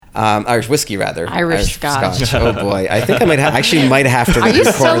Irish whiskey, rather. Irish Scotch. Oh boy, I think I might have to. Are you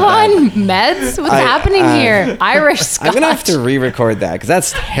still on meds? What's happening here? Irish Scotch. I'm gonna have to re-record that because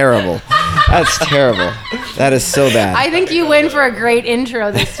that's terrible. That's terrible. That is so bad. I think you win for a great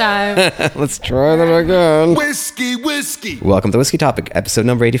intro this time. Let's try that again. Whiskey. Welcome to Whiskey Topic, episode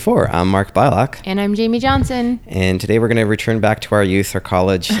number 84. I'm Mark Bylock. And I'm Jamie Johnson. And today we're going to return back to our youth, our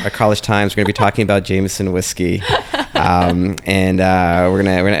college times. We're going to be talking about Jameson whiskey. And we're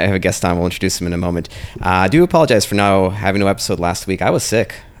gonna have a guest on. We'll introduce him in a moment. I do apologize for having no episode last week. I was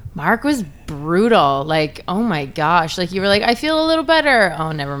sick. Mark was brutal. Like, oh my gosh. Like, you were like, I feel a little better.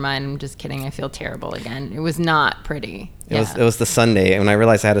 Oh, never mind. I'm just kidding. I feel terrible again. It was not pretty. It was the Sunday, and when I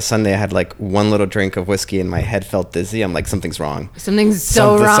realized I had a Sunday, I had like one little drink of whiskey, and my head felt dizzy. I'm like, something's wrong. Something's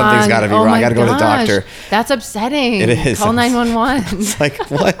wrong. Something's got to be wrong. I got to go to the doctor. That's upsetting. It is. Call 911. It's like,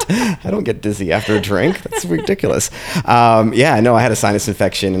 what? I don't get dizzy after a drink. That's ridiculous. I had a sinus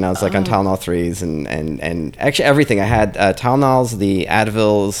infection, and I was like on Tylenol 3s, and actually everything. I had Tylenols, the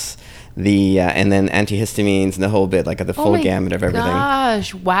Advils, and then antihistamines and the whole bit, like the full gamut of everything.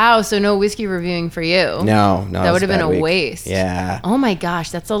 Gosh, wow! So no whiskey reviewing for you. No, that would have been a waste. Yeah. Oh my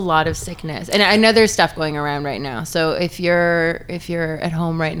gosh, that's a lot of sickness, and I know there's stuff going around right now. So if you're at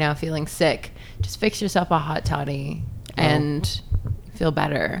home right now feeling sick, just fix yourself a hot toddy and feel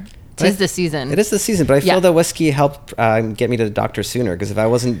better. It is the season. It is the season, but I feel that whiskey helped get me to the doctor sooner, because if I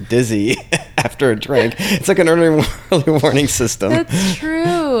wasn't dizzy after a drink, it's like an early warning system. That's true.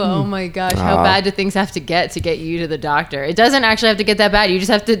 Oh my gosh. How bad do things have to get you to the doctor? It doesn't actually have to get that bad. You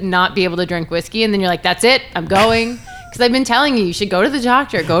just have to not be able to drink whiskey, and then you're like, that's it, I'm going. Because I've been telling you should go to the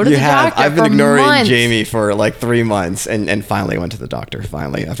doctor. I've been ignoring months. Jamie for like 3 months, and finally went to the doctor.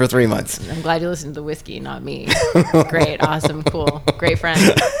 Finally, after 3 months. I'm glad you listened to the whiskey, not me. Great, awesome, cool, great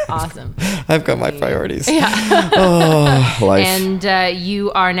friend, awesome. I've got my priorities. Yeah. Life. And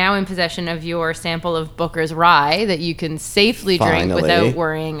you are now in possession of your sample of Booker's Rye that you can safely drink without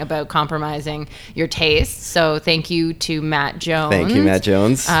worrying about compromising your taste. So thank you to Matt Jones. Thank you, Matt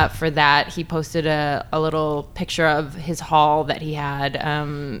Jones, for that. He posted a little picture of his haul that he had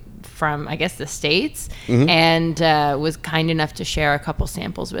from, I guess, the States, and was kind enough to share a couple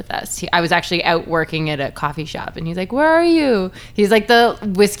samples with us. I was actually out working at a coffee shop, and he's like, where are you? He's like the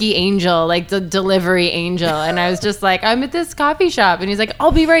whiskey angel, like the delivery angel. And I was just like, I'm at this coffee shop. And he's like,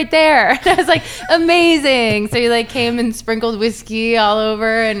 I'll be right there. And I was like, amazing. So he like came and sprinkled whiskey all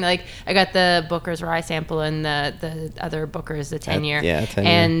over, and like I got the Booker's Rye sample and the other Booker's, the 10-year. 10-year.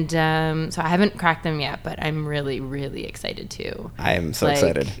 And so I haven't cracked them yet, but I'm really, really excited too. I am so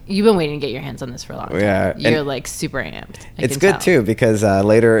excited. You've been waiting to get your hands on this for a long time. Yeah, You're like super amped. It's good too, because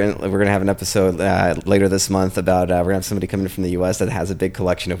later we're going to have an episode later this month about we're going to have somebody coming from the US that has a big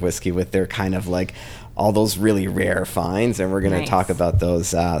collection of whiskey with their kind of like all those really rare finds, and we're going to talk about those.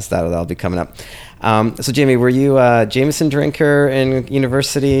 So that'll be coming up. So Jamie, were you a Jameson drinker in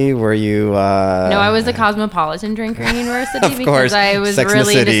university? Were you? No, I was a Cosmopolitan drinker in university because course. I was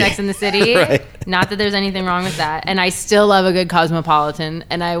really into Sex and the City. Right. Not that there's anything wrong with that, and I still love a good Cosmopolitan.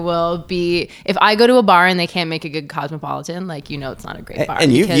 And I will be, if I go to a bar and they can't make a good Cosmopolitan, like, it's not a great bar.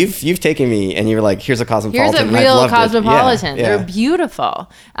 And you've taken me, and you were like, here's a Cosmopolitan. Here's a real Yeah. Cosmopolitan. They're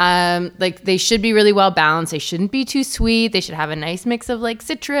beautiful. Like, they should be really well balanced. They shouldn't be too sweet. They should have a nice mix of like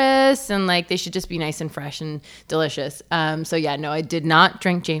citrus, and like they should just be nice and fresh and delicious. I did not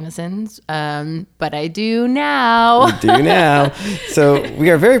drink Jameson's, but I do now. You do now. So we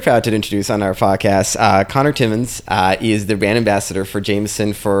are very proud to introduce on our podcast Conor Timmons. Is the brand ambassador for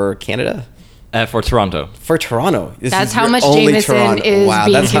Jameson for Canada. For Toronto. For Toronto. That's how much Jameson is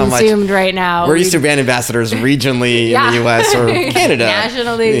being consumed right now. We're used to brand ambassadors regionally in the US or Canada.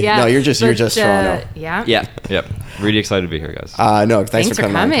 Nationally, yeah. No, you're just Toronto. Yeah. Yep. Really excited to be here, guys. Thanks for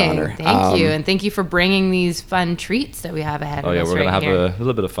coming. Connor. Thank you. And thank you for bringing these fun treats that we have ahead of us. We're going to have a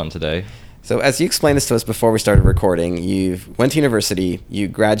little bit of fun today. So as you explained this to us before we started recording, you went to university, you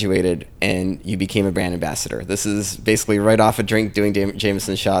graduated, and you became a brand ambassador. This is basically right off a drink doing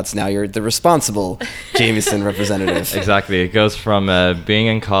Jameson shots. Now you're the responsible Jameson representative. Exactly. It goes from being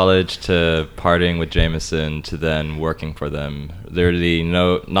in college to partying with Jameson to then working for them. Literally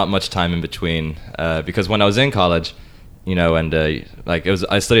not much time in between, because when I was in college,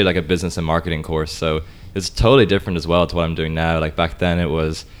 I studied like a business and marketing course, so it's totally different as well to what I'm doing now. Like back then it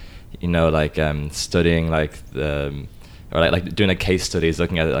was studying like doing case studies,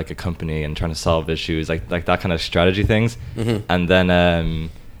 looking at like a company and trying to solve issues, like that kind of strategy things. And then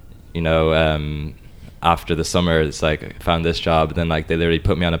after the summer, it's like I found this job, and then like they literally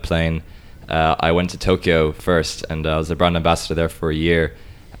put me on a plane. I went to Tokyo first, and I was a brand ambassador there for a year.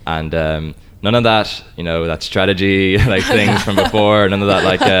 And none of that, that strategy like things from before. None of that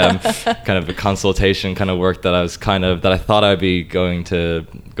like kind of a consultation kind of work that I thought I'd be going to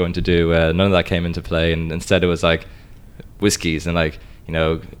do. None of that came into play, and instead it was like whiskeys and like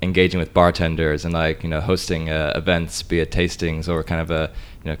engaging with bartenders and like hosting events, be it tastings or kind of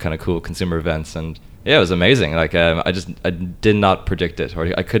cool consumer events. And yeah, it was amazing. Like I did not predict it,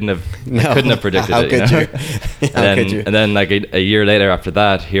 or I couldn't have predicted How it. Could you? And then like a year later after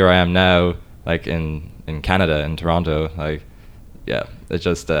that, here I am now, like in Canada, in Toronto. Like, yeah, it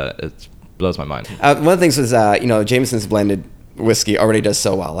just it blows my mind. One of the things was Jameson's blended whiskey already does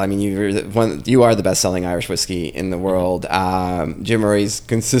so well. I mean, you are the best-selling Irish whiskey in the world. Jim Murray's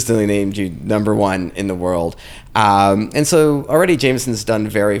consistently named you number one in the world, and so already Jameson's done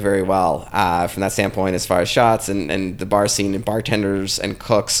very, very well from that standpoint as far as shots and the bar scene, and bartenders and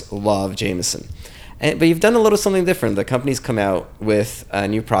cooks love Jameson. But you've done a little something different. The company's come out with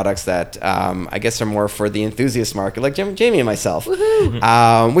new products that I guess are more for the enthusiast market, like Jamie and myself,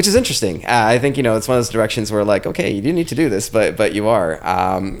 which is interesting. I think it's one of those directions where like, okay, you do need to do this, but you are.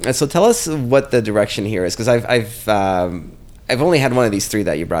 And so tell us what the direction here is, because I've only had one of these three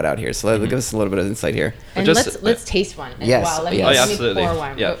that you brought out here. So give us a little bit of insight here. And let's taste one as yes, well. Let me absolutely. pour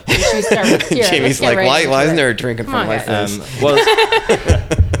one. Yeah. Should we start with here? Jamie's like, why isn't there a drink in front of my face? Well,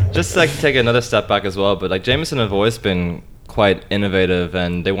 just like take another step back as well, but like Jameson have always been quite innovative,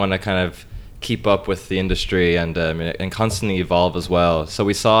 and they want to kind of keep up with the industry and constantly evolve as well. So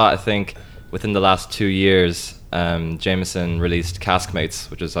we saw, I think, within the last 2 years, Jameson released Caskmates,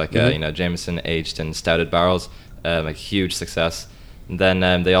 which is like Jameson aged in stouted barrels, like huge success. And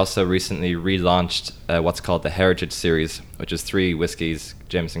then they also recently relaunched what's called the Heritage Series, which is 3 whiskeys: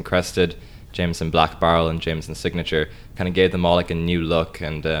 Jameson Crested, Jameson Black Barrel, and Jameson Signature. Kind of gave them all like a new look,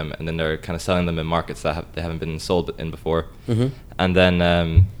 and then they're kind of selling them in markets that they haven't been sold in before. And then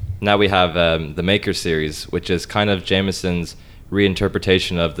now we have the Maker Series, which is kind of Jameson's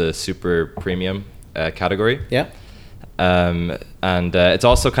reinterpretation of the super premium category. Yeah. And it's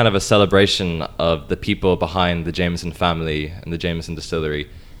also kind of a celebration of the people behind the Jameson family and the Jameson distillery,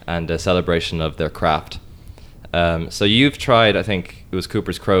 and a celebration of their craft. So you've tried, I think it was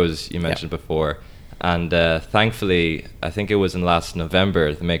Cooper's Crows you mentioned before, and thankfully, I think it was in last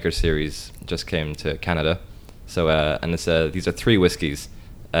November, the Maker Series just came to Canada. So and it's these are 3 whiskeys: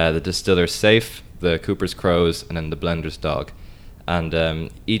 the Distiller's Safe, the Cooper's Crows, and then the Blender's Dog.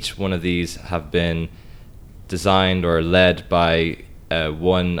 And each one of these have been designed or led by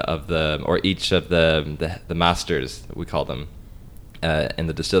each of the masters, we call them, in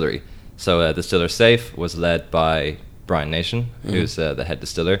the distillery. So Distiller's Safe was led by Brian Nation, who's the head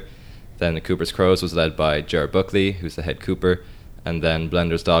distiller. Then the Cooper's Crows was led by Jared Buckley, who's the head cooper. And then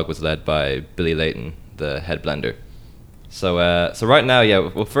Blender's Dog was led by Billy Layton, the head blender. So right now,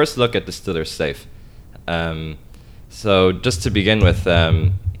 we'll first look at Distiller's Safe. So just to begin with,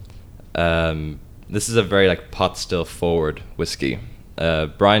 this is a very like pot still forward whiskey.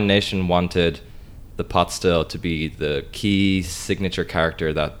 Brian Nation wanted the pot still to be the key signature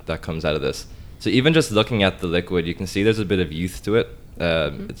character that comes out of this. So even just looking at the liquid, you can see there's a bit of youth to it.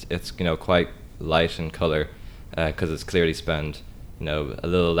 It's quite light in color because it's clearly spent a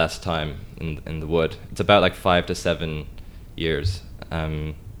little less time in the wood. It's about like 5 to 7 years.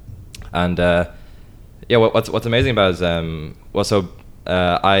 What's amazing about it is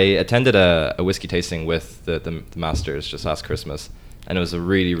I attended a whiskey tasting with the masters just last Christmas, and it was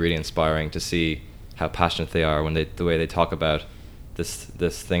really, really inspiring to see how passionate they are when the way they talk about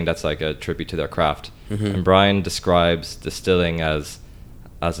this thing that's like a tribute to their craft. And Brian describes distilling as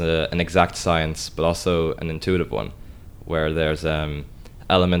an exact science, but also an intuitive one, where there's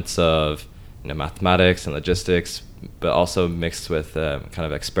elements of mathematics and logistics, but also mixed with kind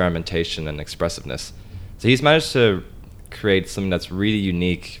of experimentation and expressiveness. So he's managed to create something that's really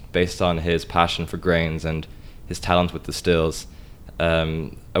unique based on his passion for grains and his talent with the stills. A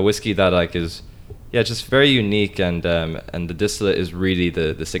whiskey that like is just very unique, and the distillate is really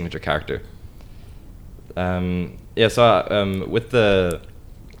the signature character.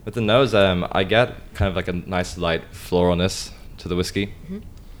 With the nose, I get kind of like a nice light floralness to the whiskey.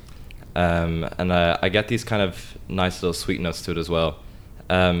 And I get these kind of nice little sweet notes to it as well.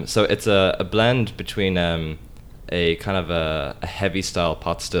 So it's a blend between a kind of a heavy style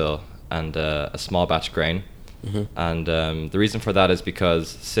pot still and a small batch grain. And the reason for that is because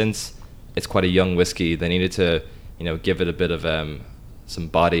since it's quite a young whiskey, they needed to give it a bit of some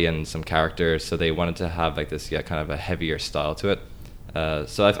body and some character, so they wanted to have like this kind of a heavier style to it.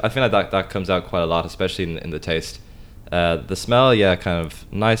 So I feel like that comes out quite a lot, especially in the taste. The smell, kind of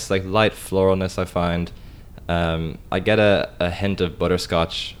nice, like light floralness, I find. I get a hint of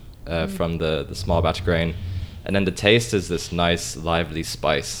butterscotch from the small batch grain, and then the taste is this nice lively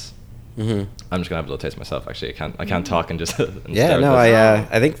spice. I'm just gonna have a little taste myself. Actually, I can't talk and just. I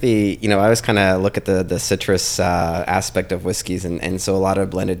think I always kind of look at the citrus aspect of whiskeys, and so a lot of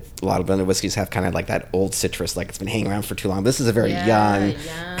blended whiskeys have kind of like that old citrus, like it's been hanging around for too long. This is a very young,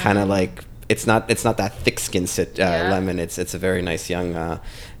 kind of like it's not that thick skin lemon. It's a very nice young,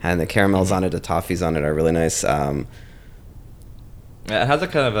 and the caramels on it, the toffees on it are really nice. It has a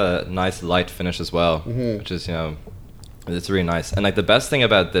kind of a nice light finish as well, which is it's really nice. And like the best thing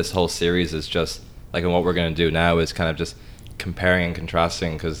about this whole series is just like, and what we're going to do now is kind of just comparing and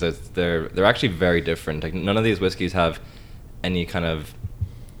contrasting, because they're actually very different. Like none of these whiskeys have any kind of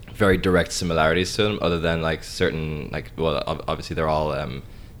very direct similarities to them, other than like certain, like, well, obviously they're all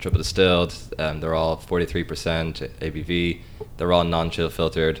triple distilled, they're all 43% ABV, they're all non-chill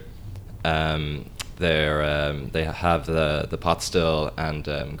filtered, they have the pot still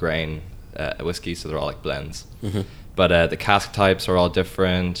and grain whiskey, so they're all like blends. But the cask types are all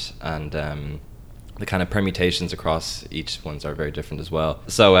different, and the kind of permutations across each ones are very different as well.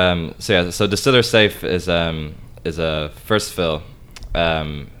 So Distiller Safe is a first fill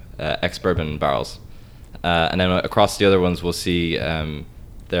ex-bourbon barrels, and then across the other ones we'll see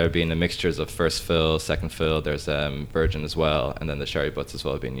there being the mixtures of first fill, second fill. There's virgin as well, and then the sherry butts as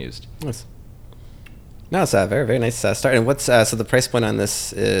well being used. Nice. No, it's a very, very nice start. And what's so the price point on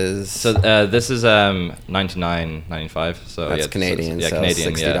this is? So this is $99.95. So that's Canadian. So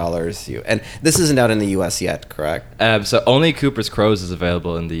Canadian, $60. And this isn't out in the U.S. yet, correct? So only Cooper's Crows is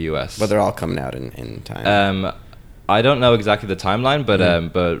available in the U.S. But they're all coming out in time. I don't know exactly the timeline,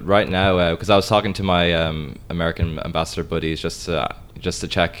 but right now, because I was talking to my American ambassador buddies just to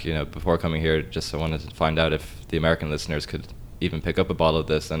check, before coming here, just I wanted to find out if the American listeners could even pick up a bottle of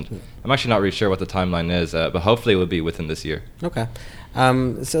this, and I'm actually not really sure what the timeline is, but hopefully it will be within this year. Okay.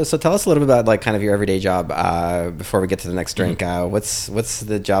 So tell us a little bit about like kind of your everyday job before we get to the next drink. What's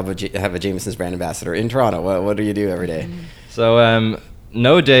the job of have a Jameson's brand ambassador in Toronto? What do you do every day? So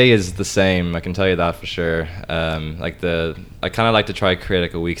no day is the same, I can tell you that for sure. I kind of like to try to create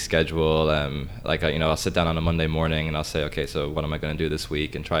like a week schedule. I'll sit down on a Monday morning and I'll say, okay, so what am I going to do this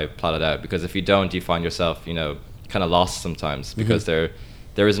week, and try to plot it out, because if you don't, you find yourself kind of lost sometimes, because there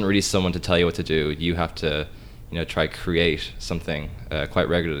isn't really someone to tell you what to do. You have to try to create something quite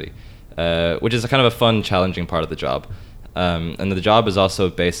regularly, which is a kind of a fun, challenging part of the job. And the job is also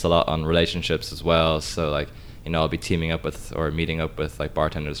based a lot on relationships as well. So like I'll be teaming up with or meeting up with like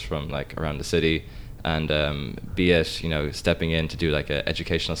bartenders from like around the city, and be it stepping in to do like an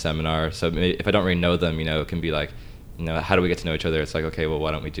educational seminar. So if I don't really know them, it can be like, how do we get to know each other? It's like, okay, well,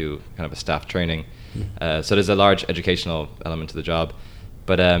 why don't we do kind of a staff training? So there's a large educational element to the job.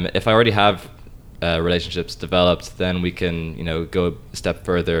 But if I already have relationships developed, then we can, go a step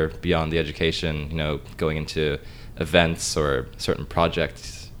further beyond the education, going into events or certain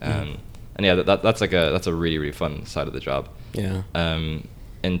projects. And yeah, that's a really, really fun side of the job. Yeah.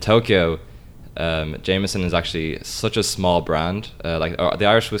 In Tokyo, Jameson is actually such a small brand. The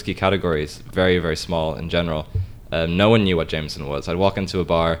Irish whiskey category is very, very small in general. No one knew what Jameson was. I'd walk into a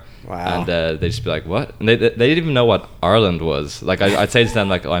bar, and they'd just be like, "What?" And they didn't even know what Ireland was. Like I'd say to them,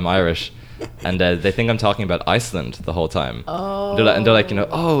 like, "Oh, I'm Irish," and they think I'm talking about Iceland the whole time. Oh. And they're like,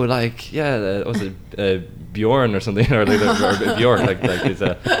 was it Bjorn or something, or Bjork? Like he's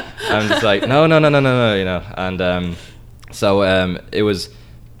a. I'm just like, no, and so it was.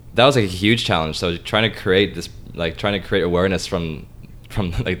 That was like a huge challenge. So trying to create awareness from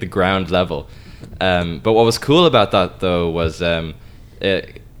like the ground level. But what was cool about that though was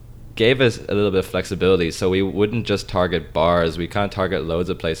it gave us a little bit of flexibility. So we wouldn't just target bars. We kind of target loads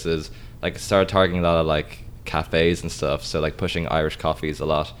of places. Like started targeting a lot of like cafes and stuff. So like pushing Irish coffees a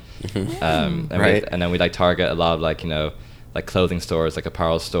lot. And then we like target a lot of like like clothing stores, like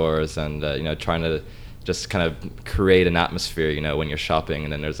apparel stores, and trying to just kind of create an atmosphere, when you're shopping,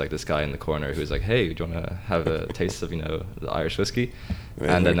 and then there's like this guy in the corner who's like, "Hey, do you want to have a taste of the Irish whiskey?"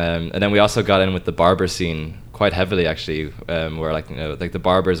 And then we also got in with the barber scene quite heavily, actually, where like like the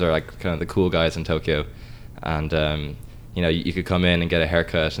barbers are like kind of the cool guys in Tokyo, and you could come in and get a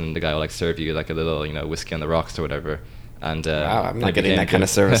haircut, and the guy will like serve you like a little whiskey on the rocks or whatever. And wow, I'm not getting that kind of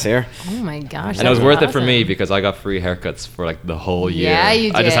service here. Oh my gosh! And it was worth it for me, because I got free haircuts for like the whole year. Yeah,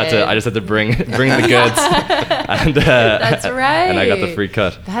 you did. I just had to bring the goods. And that's right. And I got the free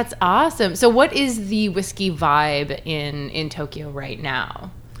cut. That's awesome. So, what is the whiskey vibe in Tokyo right now?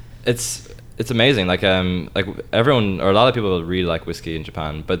 It's amazing. Like everyone, or a lot of people really like whiskey in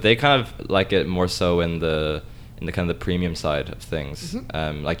Japan, but they kind of like it more so in the kind of the premium side of things.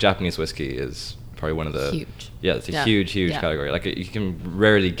 Like Japanese whiskey is probably one of the huge. Yeah, it's a huge category. Like you can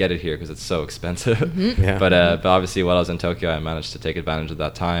rarely get it here because it's so expensive. But obviously while I was in Tokyo, I managed to take advantage of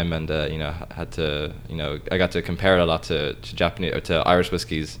that time, and had to, I got to compare it a lot to Japanese or to Irish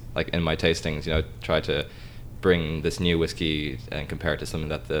whiskeys, like in my tastings. Try to bring this new whiskey and compare it to something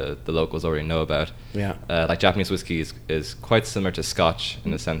that the locals already know about. Like Japanese whiskey is quite similar to Scotch in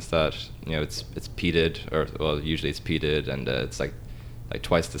the sense that it's peated, or well, usually it's peated, and it's like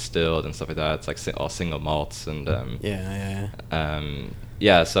twice distilled and stuff like that. It's like all single malts, and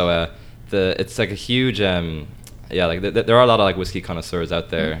so it's like a huge there are a lot of like whiskey connoisseurs out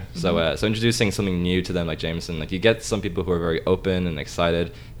there. So introducing something new to them, like Jameson, like you get some people who are very open and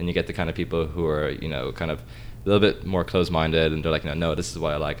excited, and you get the kind of people who are kind of a little bit more closed-minded, and they're like, no, this is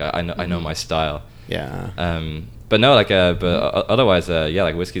what I like. I know my style. But no, like otherwise,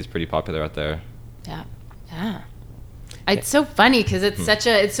 like whiskey is pretty popular out there. It's so funny because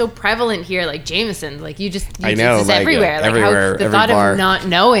it's so prevalent here, like Jameson. Like you just I know, it's like everywhere. Like everywhere, how the thought of not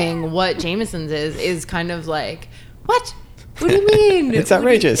knowing what Jameson's is kind of like, what do you mean? It's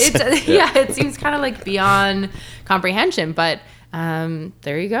outrageous. It seems kind of like beyond comprehension, but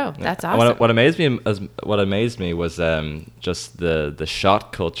there you go. That's awesome. What amazed me was just the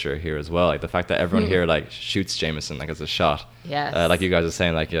shot culture here as well. Like the fact that everyone here like shoots Jameson like as a shot. Yes. Like you guys are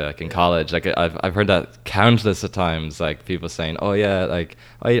saying, like in college, like I've heard that countless of times. Like people saying, oh yeah, like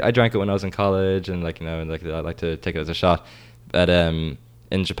I drank it when I was in college, and like like I like to take it as a shot. But in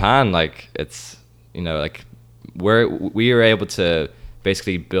Japan, like it's like we are able to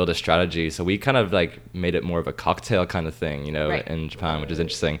basically build a strategy. So we kind of like made it more of a cocktail kind of thing, in Japan, which is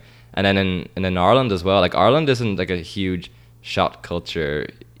interesting. And then in Ireland as well, like Ireland isn't like a huge shot culture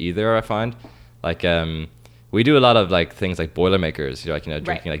either, I find. Like we do a lot of like things like Boilermakers, drinking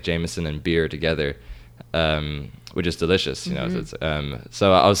like Jameson and beer together, which is delicious, So,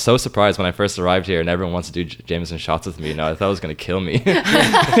 so I was so surprised when I first arrived here and everyone wants to do Jameson shots with me. I thought it was going to kill me.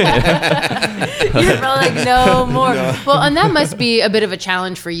 You're probably like, no more. No. Well, and that must be a bit of a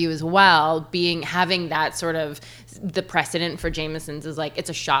challenge for you as well, having that sort of the precedent for Jameson's is like, it's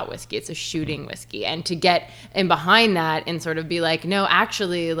a shot whiskey, it's a shooting whiskey. And to get in behind that and sort of be like, no,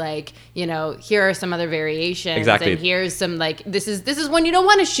 actually, like, here are some other variations. Exactly. And here's some, like, this is one you don't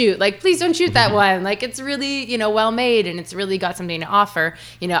want to shoot. Like, please don't shoot that one. Like, it's really, well made, and it's really got something to offer,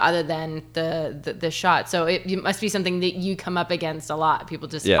 other than the shot. So it must be something that you come up against a lot. People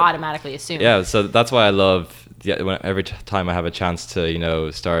just automatically assume. Yeah, so that's why I love every time I have a chance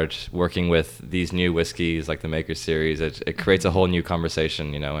to, start working with these new whiskeys like the Maker Series, it creates a whole new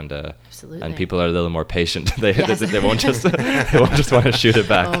conversation, and absolutely. And people are a little more patient. They won't just want to shoot it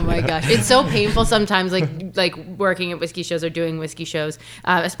back. Oh my gosh, it's so painful sometimes, like working at whiskey shows or doing whiskey shows,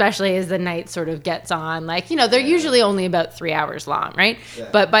 especially as the night sort of gets on. Like, they're usually only about 3 hours long, right? Yeah.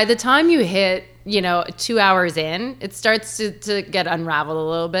 But by the time you hit 2 hours in, it starts to get unraveled a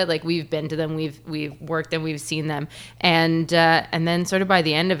little bit. Like we've been to them, we've worked them, we've seen them, and then sort of by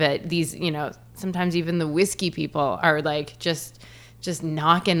the end of it, these sometimes even the whiskey people are like just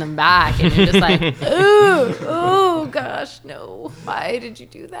knocking them back, and you're just like, oh gosh, no, why did you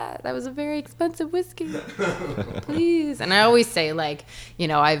do that? That was a very expensive whiskey, please. And I always say, like,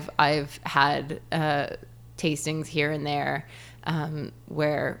 I've had tastings here and there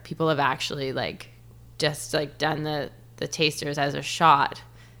where people have actually like just like done the tasters as a shot,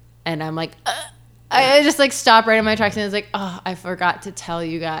 and I'm like, I just like stop right in my tracks, and it's like, oh, I forgot to tell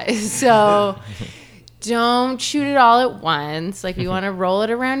you guys. So don't shoot it all at once. Like, we want to roll it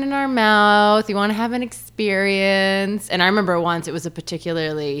around in our mouth. You want to have an experience. And I remember once it was a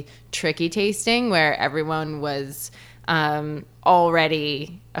particularly tricky tasting where everyone was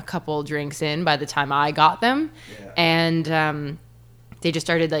already a couple drinks in by the time I got them. Yeah. And they just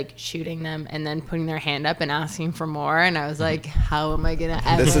started like shooting them and then putting their hand up and asking for more. And I was like, how am I going to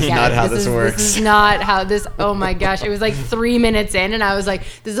ever This is not how this works. This is not how this, oh my gosh. It was like 3 minutes in, and I was like,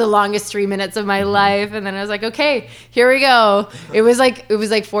 this is the longest 3 minutes of my life. And then I was like, okay, here we go. It was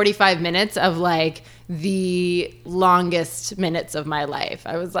like 45 minutes of like the longest minutes of my life.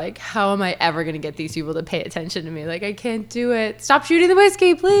 I was like, how am I ever going to get these people to pay attention to me? Like, I can't do it. Stop shooting the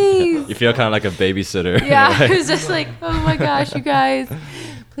whiskey, please. You feel kind of like a babysitter. Yeah, I was just like, oh my gosh, you guys,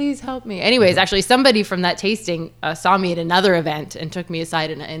 please help me. Anyways, actually, somebody from that tasting saw me at another event and took me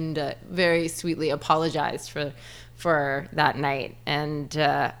aside and very sweetly apologized for that night. And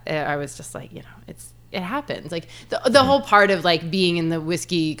I was just like, it happens. Like the whole part of like being in the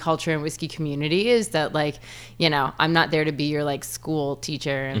whiskey culture and whiskey community is that, like, I'm not there to be your like school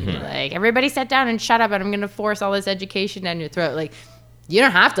teacher and be like, everybody sit down and shut up and I'm going to force all this education down your throat. Like, you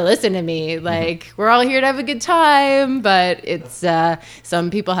don't have to listen to me. Like, we're all here to have a good time, but it's some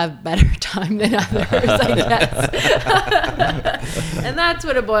people have better time than others, I guess. And that's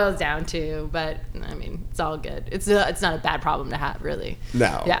what it boils down to. But I mean, it's all good. It's not a bad problem to have, really.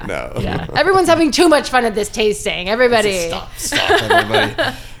 No. Everyone's having too much fun at this tasting. Everybody, stop,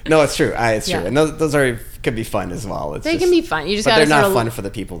 everybody. No, it's true. It's true, and those could be fun as well. They can be fun. You just but gotta they're not fun for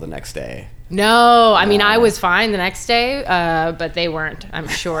the people the next day. No, I mean, I was fine the next day, but they weren't. I'm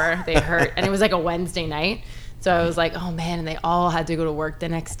sure they hurt, and it was like a Wednesday night. So I was like, oh man, and they all had to go to work the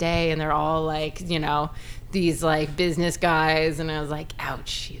next day, and they're all like, these like business guys, and I was like,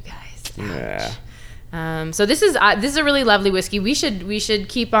 ouch, you guys, ouch. Yeah. So this is a really lovely whiskey. We should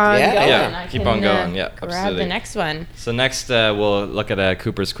keep on going. Yeah, keep on going. Yeah, grab absolutely. the next one. So next we'll look at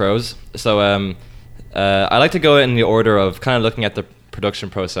Cooper's Crows. So I like to go in the order of kind of looking at the production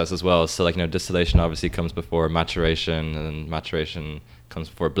process as well. So distillation obviously comes before maturation, and maturation comes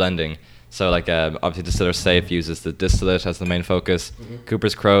before blending. So obviously Distiller Safe uses the distillate as the main focus. Mm-hmm.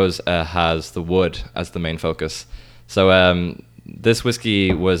 Cooper's Crows has the wood as the main focus. So this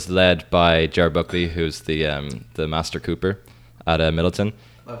whiskey was led by Jared Buckley, who's the master cooper at Middleton.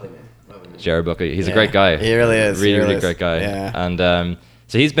 Lovely man. Jared Buckley, he's a great guy. He really is. Really great guy. Yeah. And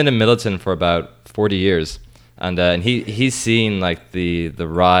so he's been in Middleton for about 40 years, and he's seen like the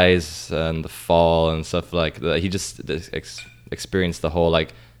rise and the fall and stuff like that. He just experienced the whole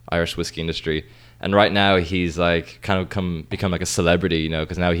like Irish whiskey industry, and right now he's like kind of become like a celebrity,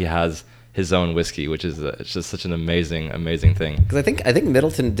 because now he has his own whiskey, which is it's just such an amazing thing. Because I think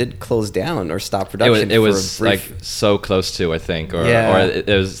Middleton did close down or stop production. It was like so close to, I think, or it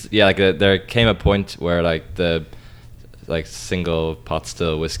was there came a point where like the single pot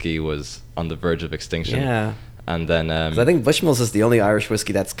still whiskey was on the verge of extinction. Yeah. And then I think Bushmills is the only Irish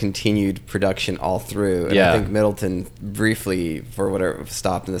whiskey that's continued production all through. And I think Middleton briefly, for whatever,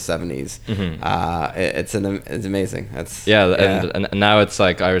 stopped in the 70s. Mm-hmm. It's amazing. And now it's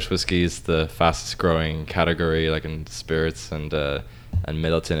like Irish whiskey is the fastest growing category, like in spirits, and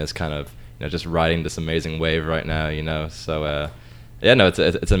Middleton is kind of just riding this amazing wave right now. So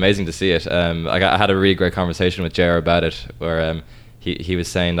it's amazing to see it. I had a really great conversation with Jer about it, where he was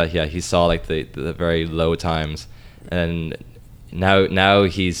saying that he saw like the very low times, and now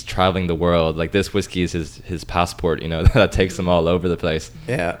he's traveling the world. Like this whiskey is his passport, that takes him all over the place.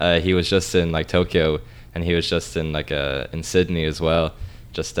 Yeah. He was just in like Tokyo, and he was just in in Sydney as well,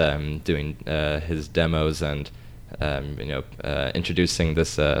 just doing his demos and introducing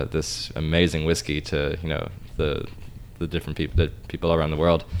this amazing whiskey to the different people around the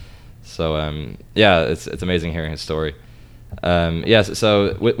world. So it's amazing hearing his story.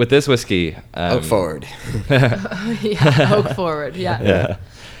 So with this whiskey, Oak forward. Oak forward. Yeah.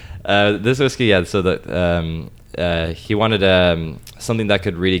 This whiskey, so that he wanted something that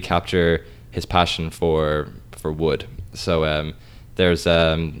could really capture his passion for wood. So there's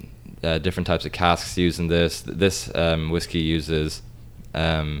different types of casks used in this. This whiskey uses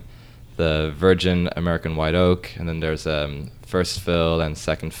the virgin American white oak, and then there's first fill and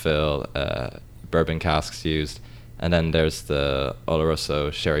second fill bourbon casks used. And then there's the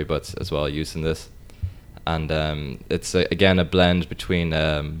Oloroso sherry butts as well used in this. And it's, again, a blend between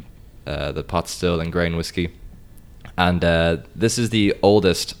the pot still and grain whiskey. And this is the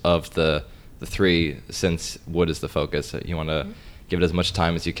oldest of the three, since wood is the focus. You want to give it as much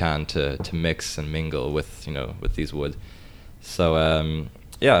time as you can to mix and mingle with these wood. So,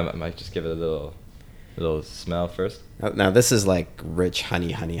 I might just give it a little smell first. Now this is like rich honey.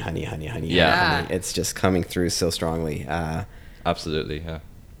 Yeah. Honey. It's just coming through so strongly. Absolutely, yeah.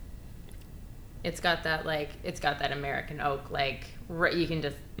 It's got that American oak, like you can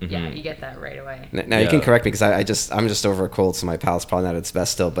just you get that right away. Now you can correct me, because I'm just over a cold, so my palate's probably not at its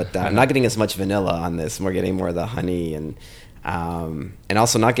best still. But I'm not getting as much vanilla on this. We're getting more of the honey and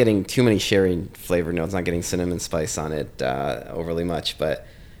also not getting too many sherry flavor notes. Not getting cinnamon spice on it overly much, but.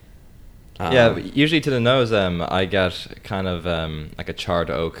 Usually to the nose, I get kind of like a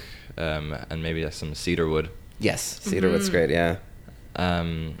charred oak and maybe some cedar wood. Yes, cedar wood's great. Yeah.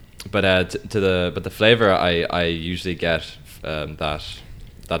 But the flavor, I usually get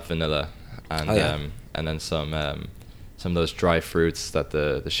that vanilla and then some of those dry fruits that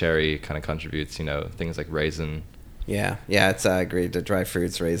the sherry kind of contributes. Things like raisin. Yeah, it's great. The dry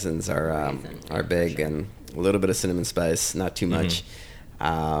fruits, raisins are big, and a little bit of cinnamon spice, not too much.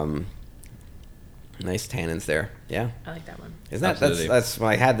 Nice tannins there. Yeah, I like that one. Isn't that's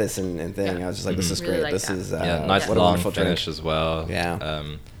when I had this and thing. Yeah. I was just like, this is really great. Like this that. is nice what a long wonderful finish drink. as well. Yeah.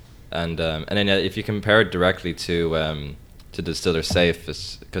 And then if you compare it directly to Distiller Safe,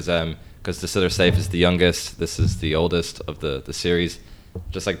 because Distiller Safe is the youngest, this is the oldest of the series.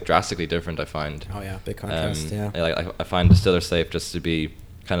 just like drastically different. I find. Oh yeah, big contrast. Yeah. I find Distiller Safe just to be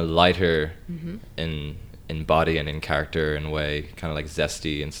kind of lighter in body and in character in a way, kind of like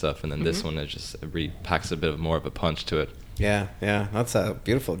zesty and stuff. And then this one, it really packs a bit more of a punch to it. Yeah, that's a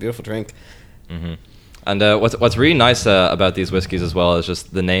beautiful drink. Mm-hmm. And what's really nice about these whiskeys as well is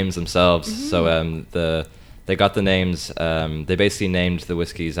just the names themselves. So they got the names. They basically named the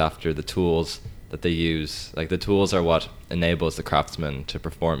whiskeys after the tools that they use. Like the tools are what enables the craftsman to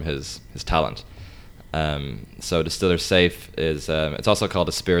perform his talent. So Distiller Safe is it's also called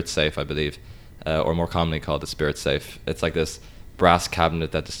a spirit safe, I believe, or more commonly called the spirit safe. It's like this brass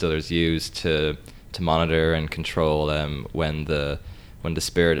cabinet that distillers use to monitor and control when the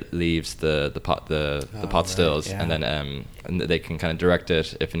spirit leaves the pot stills, and then and they can kind of direct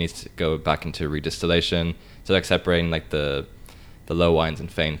it if it needs to go back into redistillation. So like separating like the low wines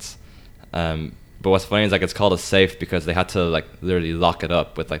and feints. But what's funny is like it's called a safe because they had to like literally lock it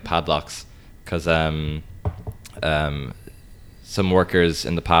up with like padlocks, because some workers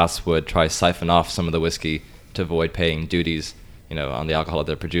in the past would try siphon off some of the whiskey to avoid paying duties, on the alcohol that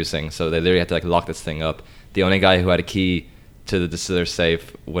they're producing. So they literally had to like lock this thing up. The only guy who had a key to the distiller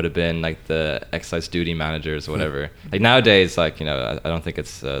safe would have been like the excise duty managers or whatever. Like nowadays, like I don't think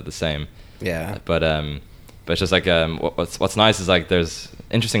it's the same. Yeah. But it's just like what's nice is like there's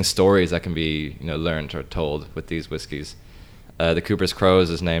interesting stories that can be learned or told with these whiskeys. The Cooper's Crows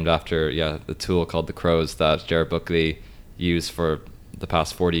is named after the tool called the Crows that Jared Buckley used for the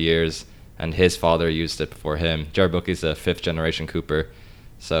past 40 years, and his father used it before him. Jared Buckley's a 5th generation Cooper,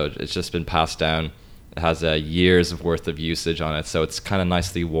 so it's just been passed down. It has years of worth of usage on it, so it's kind of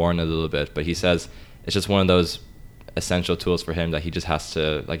nicely worn a little bit. But he says it's just one of those essential tools for him that he just has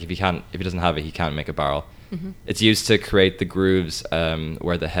to, like, if he doesn't have it, he can't make a barrel. It's used to create the grooves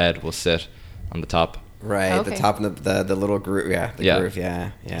where the head will sit on the top. Right, okay. The top and the little groove, groove,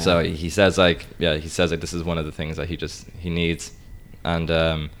 yeah. So he says this is one of the things that he needs, and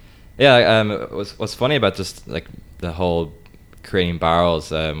what's funny about just like the whole creating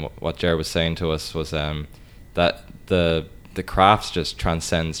barrels, what Jared was saying to us was that the crafts just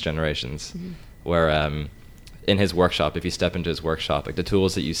transcends generations. Where in his workshop, if you step into his workshop, like the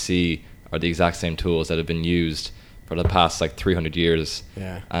tools that you see are the exact same tools that have been used for the past like 300 years.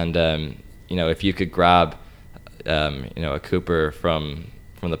 Yeah, and if you could grab, a Cooper from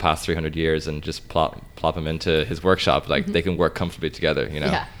the past 300 years and just plop them into his workshop, like they can work comfortably together.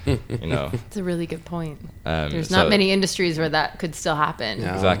 Yeah. It's a really good point. There's not many industries where that could still happen.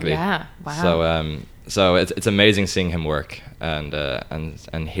 No. Exactly. Yeah. Wow. So it's amazing seeing him work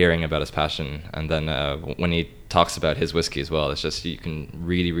and hearing about his passion, and then when he talks about his whiskey as well, it's just you can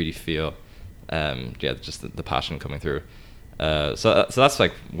really really feel just the passion coming through. So that's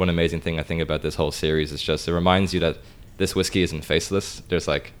like one amazing thing I think about this whole series. It's just it reminds you that this whiskey isn't faceless. There's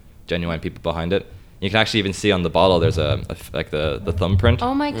like genuine people behind it. You can actually even see on the bottle there's the thumbprint.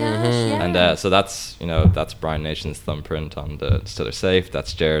 Oh my gosh! Yeah. And so that's that's Brian Nation's thumbprint on the Distiller Safe.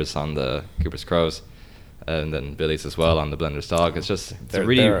 That's Jared's on the Cooper's Crows, and then Billy's as well on the Blender's Dog. It's just their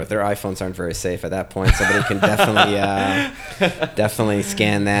iPhones aren't very safe at that point. Somebody can definitely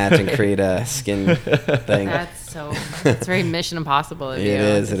scan that and create a skin thing. It's very Mission Impossible of you.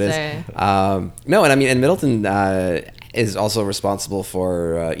 It is. No, and I mean, and Middleton is also responsible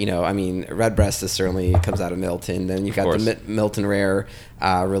for Redbreast is certainly comes out of Middleton. Then you've got the Middleton Rare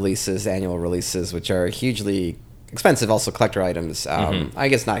releases, annual releases, which are hugely expensive, also collector items. I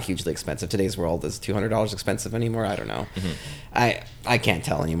guess not hugely expensive. Today's world, is $200 expensive anymore? I don't know. I can't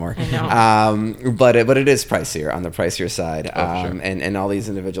tell anymore. I know. But it is pricier, on the pricier side. Sure. And all these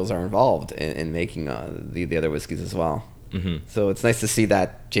individuals are involved in making the other whiskeys as well. So it's nice to see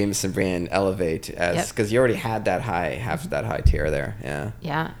that Jameson brand elevate because you already had that high tier there.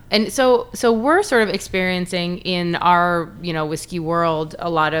 Yeah. And so we're sort of experiencing in our whiskey world a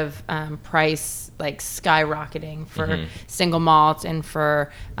lot of price like skyrocketing for single malts and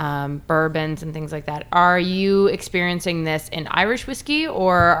for bourbons and things like that. Are you experiencing this in Irish whiskey,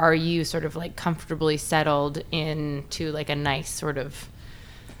 or are you sort of like comfortably settled into like a nice sort of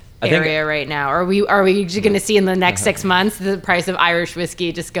area right now? Are we going to see in the next 6 months the price of Irish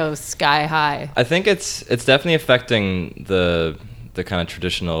whiskey just go sky high? I think it's definitely affecting the kind of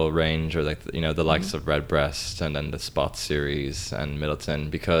traditional range, or like the likes of Redbreast and then the Spot series and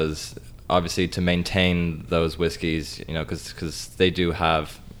Middleton, because obviously to maintain those whiskeys, because they do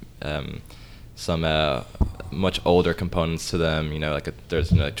have some much older components to them,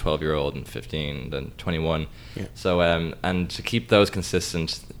 there's like 12-year-old and 15 and 21. So and to keep those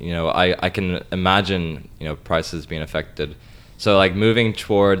consistent, I can imagine prices being affected. So like moving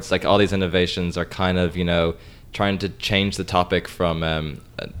towards like all these innovations are kind of trying to change the topic from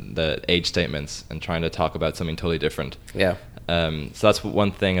the age statements and trying to talk about something totally different. Yeah. So that's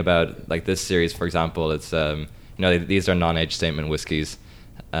one thing about like this series, for example. It's these are non-age statement whiskies.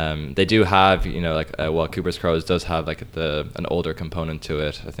 They do have Cooper's Crows does have like an older component to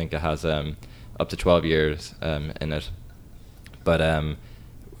it. I think it has up to 12 years in it. But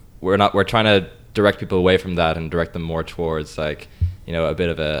we're trying to direct people away from that and direct them more towards like a bit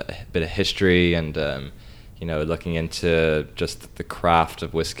of history and looking into just the craft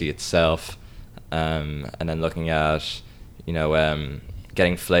of whiskey itself, and then looking at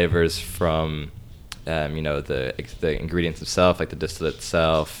getting flavors from the ingredients themselves, like the distillate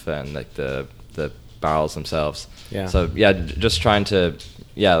itself and like the barrels themselves. Yeah. So just trying to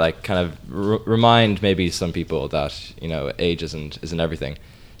kind of remind maybe some people that age isn't everything.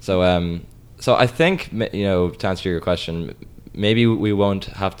 So I think to answer your question, maybe we won't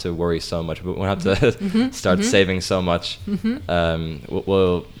have to worry so much. We won't have to start saving so much.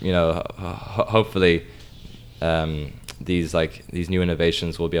 We'll hopefully these new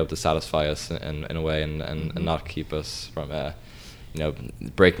innovations will be able to satisfy us in a way and not keep us from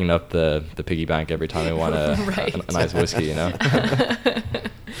breaking up the piggy bank every time we want a nice whiskey.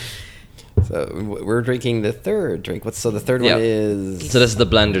 So we're drinking the third drink. The third one is? So this is the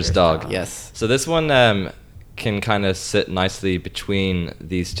Blender's Dog. Yes. So this one can kind of sit nicely between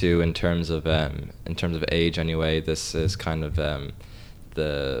these two in terms of age. Anyway, this is kind of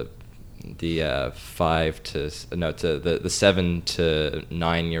the 7 to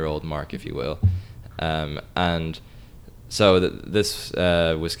 9 year old mark, if you will, and so this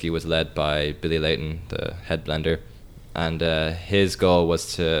whiskey was led by Billy Layton, the head blender, and his goal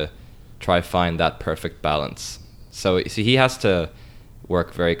was to try find that perfect balance. So he has to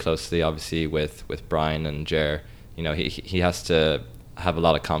work very closely, obviously, with Brian and Jer. He has to have a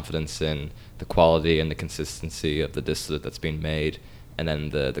lot of confidence in the quality and the consistency of the distillate that's being made, and then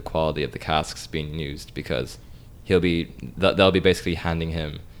the quality of the casks being used, because they'll be basically handing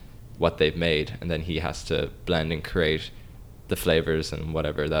him what they've made, and then he has to blend and create the flavors and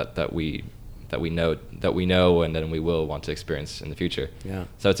whatever that we know and then we will want to experience in the future. Yeah.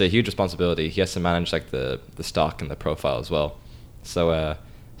 So it's a huge responsibility. He has to manage like the stock and the profile as well. So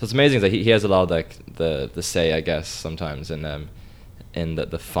it's amazing that he has a lot of like the say, I guess, sometimes in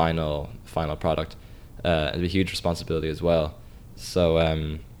the final product. It's a huge responsibility as well. So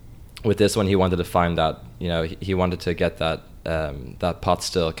with this one, he wanted to find that he wanted to get that pot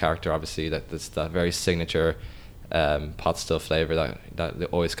still character, obviously, that very signature pot still flavor that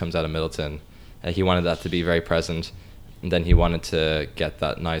always comes out of Middleton. He wanted that to be very present, and then he wanted to get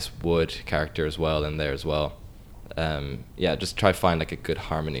that nice wood character as well in there as well. Just try to find like a good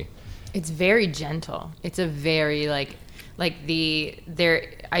harmony. It's very gentle. It's a very I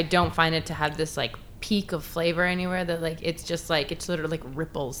don't find it to have this like peak of flavor anywhere, that like it's just like it sort of like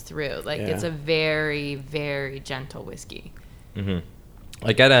ripples through. It's a very, very gentle whiskey.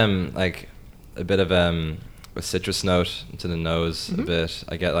 I get like a bit of a citrus note to the nose a bit.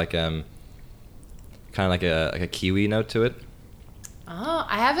 I get like kind of like a kiwi note to it. Oh,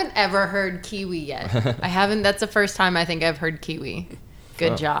 I haven't ever heard kiwi yet. I haven't. That's the first time I think I've heard kiwi.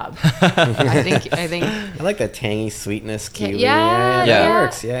 Good job. I think. I like that tangy sweetness kiwi. Yeah, that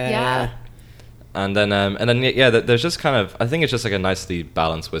works. Yeah. And then there's just kind of, I think it's just like a nicely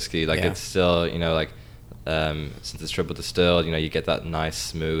balanced whiskey. Like it's still, since it's triple distilled, you get that nice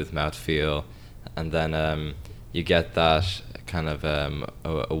smooth mouthfeel, and then you get that kind of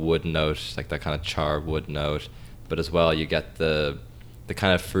a wood note, like that kind of char wood note, but as well you get the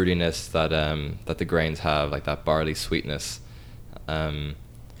kind of fruitiness that the grains have, like that barley sweetness. It's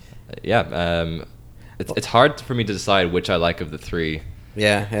hard for me to decide which I like of the three.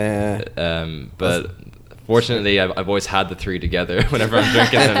 But fortunately, I've always had the three together whenever I'm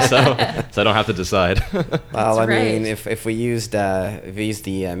drinking them, so I don't have to decide. Well, I mean, if we used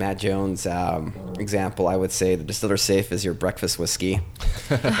the Matt Jones example, I would say the Distiller Safe is your breakfast whiskey.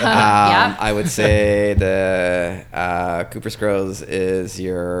 I would say the Cooper's Crows is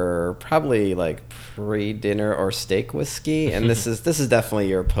your probably like pre-dinner or steak whiskey, and this is definitely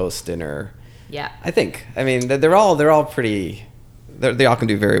your post-dinner. Yeah, I think. I mean, they're all pretty. They all can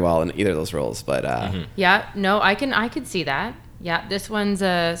do very well in either of those roles, but I could see that. Yeah, this one's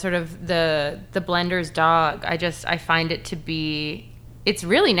sort of the Blender's Dog. I find it to be, it's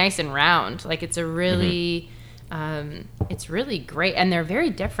really nice and round. Like it's a really it's really great, and they're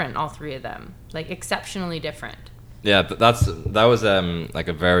very different, all three of them, like exceptionally different. Yeah, that was like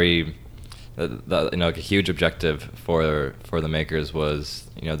a very like a huge objective for the makers was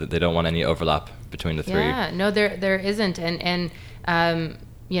that they don't want any overlap between the three. Yeah, no, there isn't, and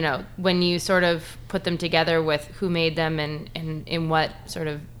when you sort of put them together with who made them and in what sort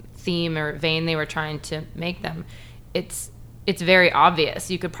of theme or vein they were trying to make them, it's very obvious.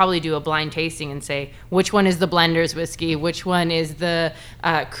 You could probably do a blind tasting and say which one is the blender's whiskey, which one is the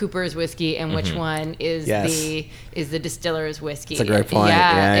Cooper's whiskey, and which one is the distiller's whiskey. That's a great point.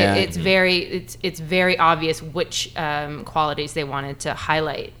 It's very obvious which qualities they wanted to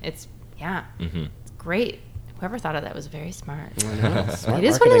highlight. It's great. Whoever thought of that was very smart. Smart it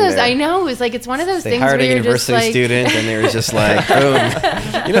is one of those. there. I know. It's one of those things. They hired where a you're university just like, student, and they were just like,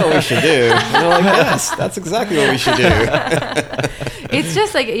 boom, you know what we should do? And they're like, yes, that's exactly what we should do. It's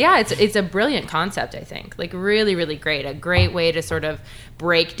just like, it's a brilliant concept, I think. Like, really, really great. A great way to sort of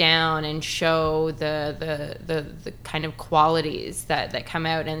break down and show the kind of qualities that come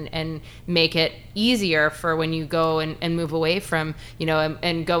out and make it easier for when you go and move away from,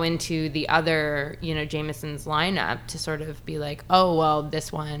 and go into the other, Jameson's lineup to sort of be like, oh, well,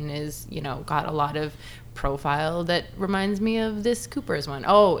 this one is, got a lot of profile that reminds me of this Cooper's one.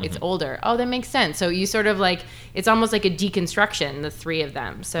 Oh, it's older. Oh, that makes sense. So you sort of like, it's almost like a deconstruction, the three of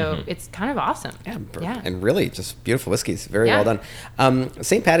them. So it's kind of awesome. Yeah. And really just beautiful whiskeys. Very well done.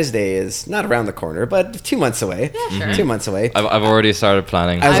 St. Patty's Day is not around the corner, but 2 months away. Yeah, sure. 2 months away. I've already started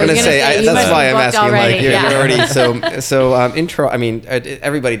planning. I was going to say, that's why I'm asking. Already, like, you're already so intro. I mean,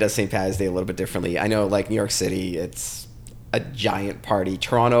 everybody does St. Patty's Day a little bit differently. I know, like New York City, it's a giant party.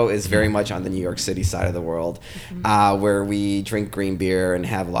 Toronto is very much on the New York City side of the world, where we drink green beer and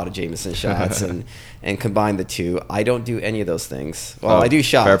have a lot of Jameson shots and combine the two. I don't do any of those things. Well, I do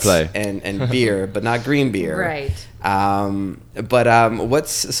shots fair play. and beer, but not green beer. Right.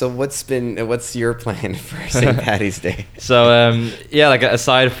 What's your plan for St. Patty's Day? So like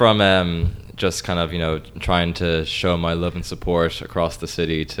aside from just kind of trying to show my love and support across the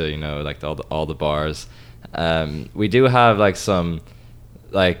city to like all the bars, we do have like some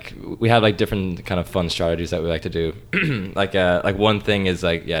we have like different kind of fun strategies that we like to do. like one thing is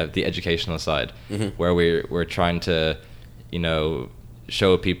the educational side, where we're trying to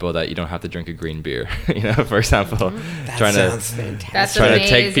show people that you don't have to drink a green beer, for example. That trying sounds fantastic. That's trying amazing.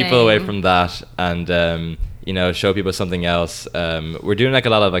 to take people away from that and show people something else. We're doing like a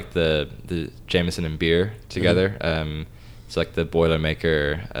lot of like the Jameson and beer together. So like the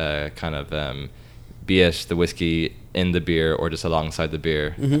Boilermaker kind of be it the whiskey in the beer or just alongside the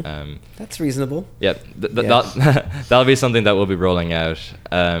beer. That's reasonable. Yeah, that'll be something that we'll be rolling out.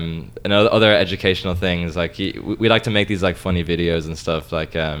 And other educational things, like we like to make these like funny videos and stuff,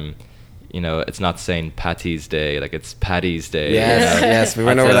 like it's not St. Patty's Day, like it's Paddy's Day. Yes, we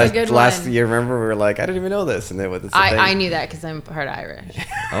went over that last one. year. Remember, we were like, I didn't even know this, and then it's I knew that because I'm part Irish.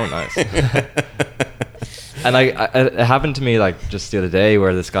 Oh, nice. And it happened to me like just the other day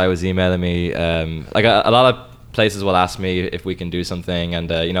where this guy was emailing me. Like a lot of places will ask me if we can do something,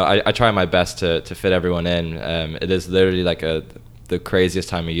 and I try my best to fit everyone in. It is literally like the craziest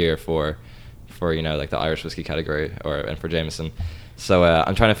time of year for like the Irish whiskey category and for Jameson. So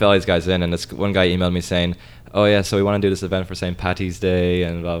I'm trying to fill all these guys in, and this one guy emailed me saying, oh yeah, so we want to do this event for St. Patty's Day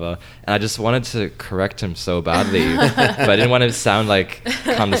and blah blah. And I just wanted to correct him so badly, but I didn't want to sound like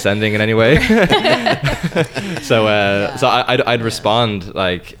condescending in any way. So I'd respond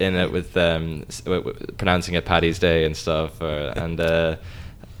like in it with pronouncing it Paddy's Day and stuff,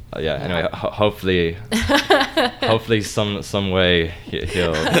 Anyway, hopefully some way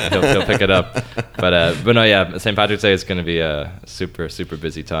he'll pick it up. But no, yeah, St. Patrick's Day is going to be a super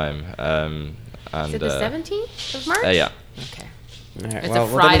busy time. Is it the 17th of March? Yeah. Okay. All right. It's a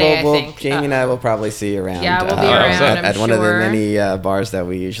Friday, I think. Jamie and I will probably see you around. Yeah, we'll be around, I'm at one of the sure. many bars that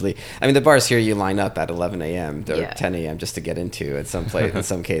we usually. I mean, the bars here you line up at 11 a.m. or 10 a.m. just to get into at some place in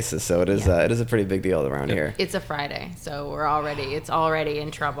some cases. So it is a pretty big deal around here. It's a Friday, so it's already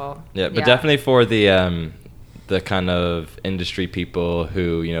in trouble. Yeah, but definitely for the kind of industry people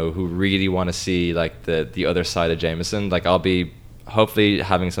who who really want to see like the other side of Jameson. Like I'll be hopefully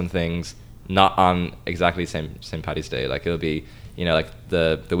having some things not on exactly St. Patty's Day. Like it'll be like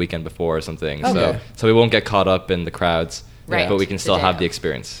the weekend before or something. Okay. So we won't get caught up in the crowds, Right. but we can still The have day the of.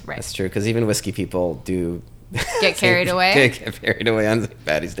 experience. Right. That's true, because even whiskey people do Get carried away? Get carried away on St.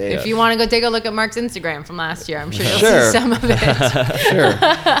 Patty's Day. If you want to go take a look at Mark's Instagram from last year, I'm sure you'll Sure. see some of it. Sure.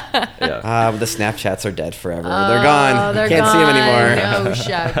 Yeah. The Snapchats are dead forever. They're gone. They're Can't gone. see them anymore. Oh,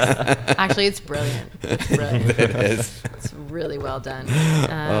 shucks. Actually, it's brilliant. It's brilliant. It is. It's really well done.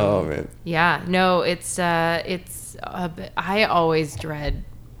 Oh, man. Yeah. No, it's a bit, I always dread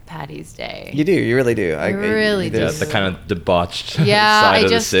Patty's Day. You do. You really do. I really do. Yeah, the kind of debauched Yeah, side I of the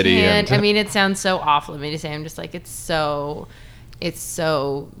just city. can't. And I mean, it sounds so awful of me to say. I'm just like, it's so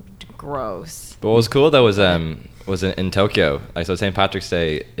gross. But what was cool though was was in Tokyo. Like, so St. Patrick's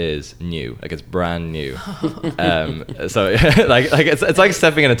Day is new, like it's brand new. So like it's like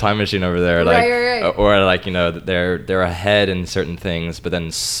stepping in a time machine over there, like right. or like, you know, they're ahead in certain things, but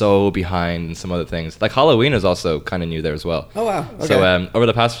then so behind in some other things. Like Halloween is also kind of new there as well. Oh wow. Okay. So over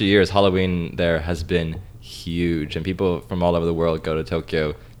the past few years, Halloween there has been huge, and people from all over the world go to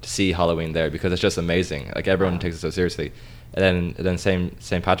Tokyo to see Halloween there because it's just amazing. Like everyone takes it so seriously. And then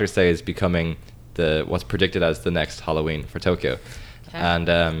St. Patrick's Day is becoming what's predicted as the next Halloween for Tokyo. Okay.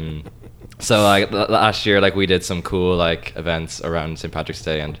 And so like last year, like we did some cool like events around St. Patrick's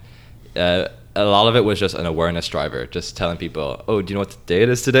Day, and a lot of it was just an awareness driver, just telling people, oh, do you know what day it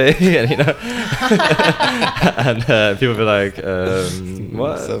is today? And you know, and people be like,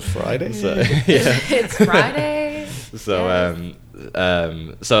 what? So Friday? So, yeah. It's Friday. So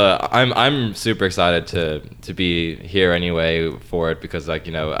yes. So I'm super excited to be here anyway for it, because like,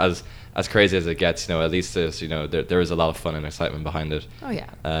 you know, as crazy as it gets, you know, at least there's, you know, there is a lot of fun and excitement behind it. Oh yeah.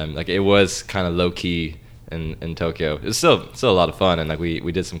 Like it was kind of low key in Tokyo. It was still a lot of fun, and like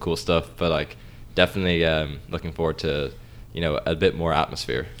we did some cool stuff, but like definitely looking forward to, you know, a bit more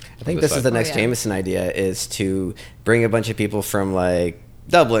atmosphere. I think this is the next Jameson idea, is to bring a bunch of people from like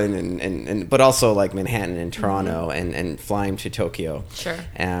Dublin and but also like Manhattan and Toronto and flying to Tokyo. Sure.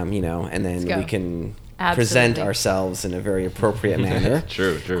 You know, and then we can Absolutely. present ourselves in a very appropriate manner.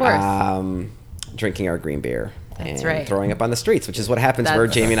 True. Of course. Drinking our green beer. That's and right. throwing up on the streets, which is what happens where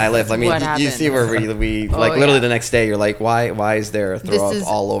Jamie and I live. I mean, you see where we like literally the next day you're like, why is there a throw up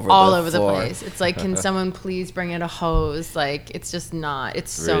all over the floor? Place? It's like, can someone please bring in a hose? Like, it's just not. It's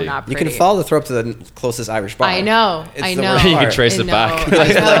so not pretty. You can follow the throw up to the closest Irish bar. I know. You can trace it back. I know,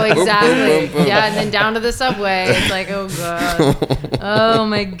 Like, exactly. boom, boom, boom. Yeah, and then down to the subway. It's like, oh god. Oh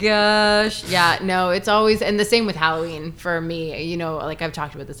my gosh. Yeah, no, it's always, and the same with Halloween for me. You know, like I've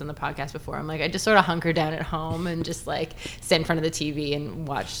talked about this on the podcast before. I'm like, I just sort of hunker down at home and just like sit in front of the TV and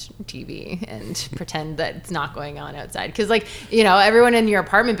watch TV and pretend that it's not going on outside. Because, like, you know, everyone in your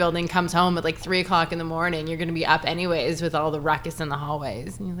apartment building comes home at like 3 o'clock in the morning. You're going to be up anyways with all the ruckus in the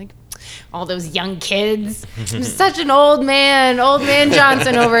hallways. And you're like, all those young kids. I'm such an old man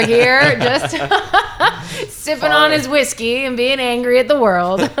Johnson over here, just sipping on his whiskey and being angry at the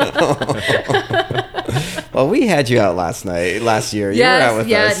world. Well, we had you out last year. You were out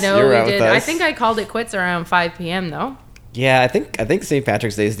with us. No, we did. I think I called it quits around 5 p.m. though. Yeah, I think St.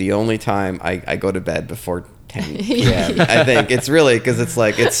 Patrick's Day is the only time I go to bed before 10 p.m. I think it's really because it's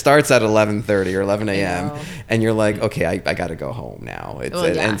like it starts at 11:30 or 11 a.m. and you're like, okay, I got to go home now. And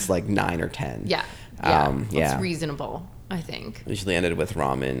it's like 9 or 10. Yeah, it's reasonable, I think. Usually ended with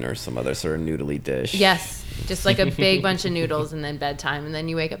ramen or some other sort of noodly dish. Yes, just like a big bunch of noodles and then bedtime, and then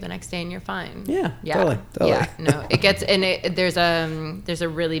you wake up the next day and you're fine. Yeah, totally. Yeah, no, it gets, and there's a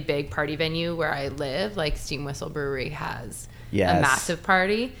really big party venue where I live, like Steam Whistle Brewery has a massive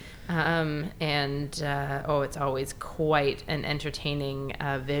party. It's always quite an entertaining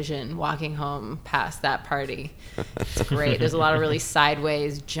vision walking home past that party. It's great. There's a lot of really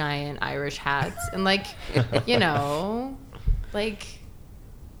sideways giant Irish hats, and like, you know, like,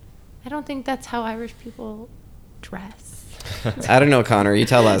 I don't think that's how Irish people dress. I don't know, Connor. You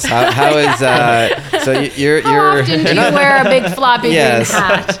tell us. How is so you're How often do you wear a big floppy green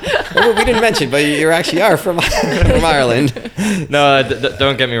hat? Well, we didn't mention, but you actually are from Ireland. No,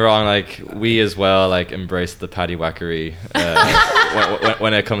 don't get me wrong. Like, we as well like embrace the paddywhackery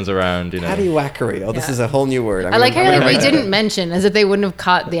when it comes around. You know, paddywhackery. Oh, this is a whole new word. I like how we didn't mention, as if they wouldn't have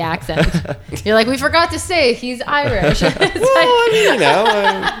caught the accent. You're like, we forgot to say he's Irish. Well, I mean, you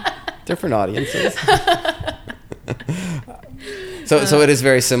know, different audiences. So it is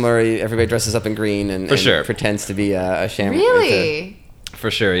very similar. Everybody dresses up in green and pretends to be a shamrock. Really?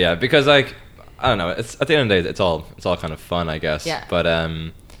 For sure, yeah. Because like, I don't know. It's at the end of the day, it's all kind of fun, I guess. Yeah. But I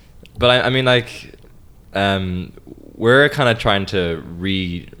mean, like, we're kind of trying to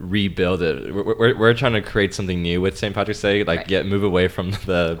rebuild it. We're trying to create something new with St. Patrick's Day. Like, move away from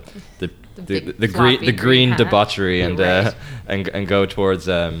the green debauchery and go towards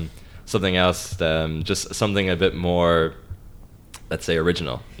something else. Just something a bit more, let's say,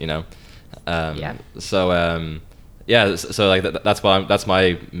 original. You know. So like that's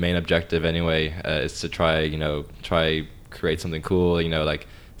my main objective anyway, is to try create something cool, you know, like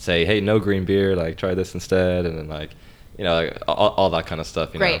say, hey, no green beer, like try this instead, and then like, you know, like all that kind of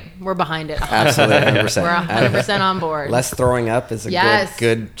stuff. Great, we're behind it. Absolutely, 100%. We're 100% on board. Less throwing up is a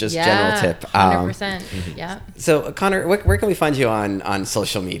good general tip. 100%. Yeah. So Connor, where can we find you on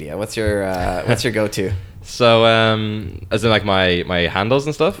social media? What's your go-to? So as in like my handles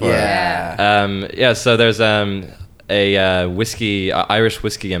and stuff? Yeah. So there's a Irish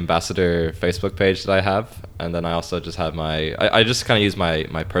whiskey ambassador Facebook page that I have, and then I also just have I just kind of use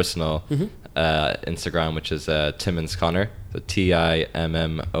my personal Instagram, which is Timmons Conor, so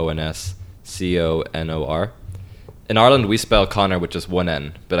TIMMONSCONOR. In Ireland, we spell Conor with just one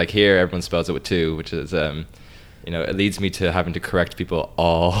N, but like here, everyone spells it with two, which is it leads me to having to correct people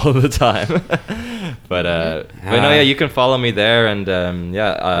all the time. but no, yeah, you can follow me there, and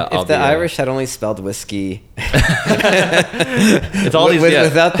if the Irish had only spelled whiskey, it's all these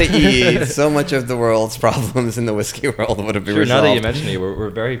without the E, so much of the world's problems in the whiskey world would have been resolved. Now that you mention it, we're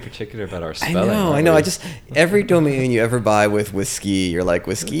very particular about our spelling. I know. Every domain you ever buy with whiskey, you're like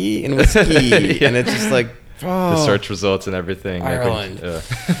whiskey and whiskey, yeah. And it's just like the search results and everything. Ireland.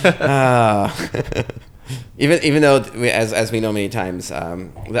 Even though, as we know many times,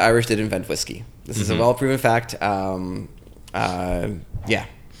 the Irish did invent whiskey. This is a well-proven fact. Yeah.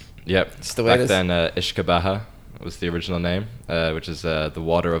 Yep. It's the way it is. Back then, Ishkabaha was the original name, which is the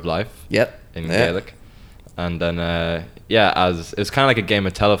water of life. Yep. In Gaelic. And then, as it was kind of like a game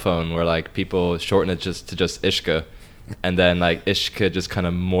of telephone where like people shorten it to just Ishka. And then like Ishka just kind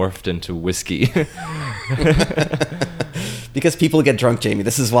of morphed into whiskey. Because people get drunk, Jamie.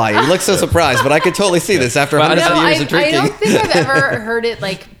 This is why. You look so surprised, but I could totally see this after hundreds of years of drinking. I don't think I've ever heard it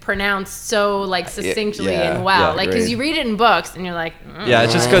like pronounced so like succinctly and well. Like because you read it in books and you're like, yeah,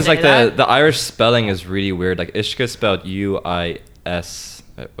 it's just because like the Irish spelling is really weird. Like Ishka spelled U-I-S.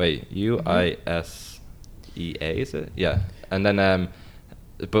 U-I-S-E-A, is it? Yeah. And then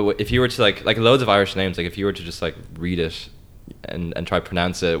but if you were to like loads of Irish names, like if you were to just like read it and try to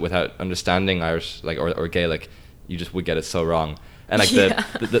pronounce it without understanding Irish like or Gaelic, you just would get it so wrong. And like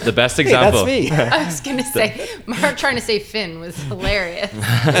the best example. Hey, that's me. I was gonna say Mark trying to say Finn was hilarious.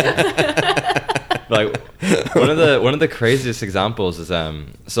 Like one of the craziest examples is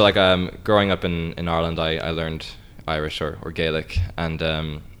growing up in Ireland, I learned Irish or Gaelic,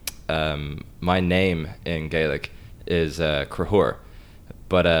 and my name in Gaelic is Crahor.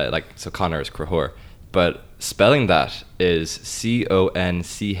 But so Conor is Crahor, but spelling that is CONCHUBHAR.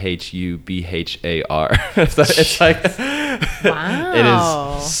 It's like wow. It is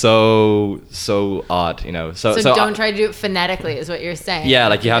so odd, you know. So don't try to do it phonetically, is what you're saying. Yeah,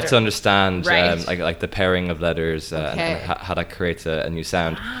 like you have to understand right. like the pairing of letters and how that creates a new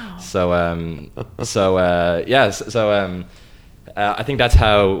sound. Wow. I think that's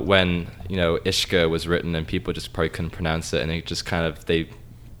how when Ishka was written and people just probably couldn't pronounce it, and it just kind of they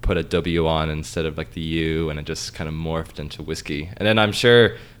put a W on instead of like the U, and it just kind of morphed into whiskey. And then I'm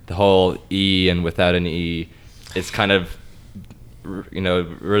sure the whole E and without an E is kind of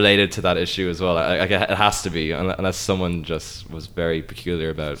related to that issue as well. Like it has to be, unless someone just was very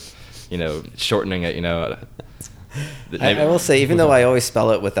peculiar about shortening it. I will say, even though I always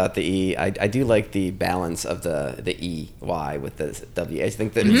spell it without the E, I do like the balance of the E-Y with the W. I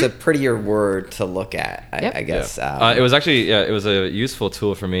think that it's a prettier word to look at, I guess. Yeah. It was actually, it was a useful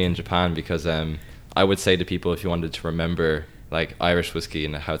tool for me in Japan because I would say to people, if you wanted to remember like Irish whiskey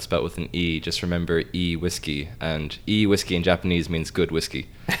and how it's spelled with an E, just remember E whiskey, and E whiskey in Japanese means good whiskey.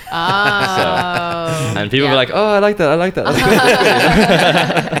 Oh. And people were like, oh, I like that.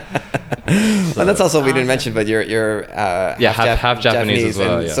 And that's also we didn't mention, but you're half Japanese as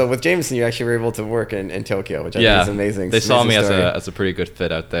well. So with Jameson, you actually were able to work in Tokyo, which I think is amazing. They saw me as a pretty good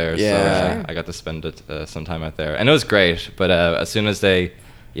fit out there, so I got to spend some time out there, and it was great. But as soon as they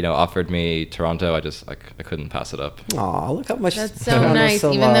offered me Toronto, I couldn't pass it up. Aw, look how much that's so nice,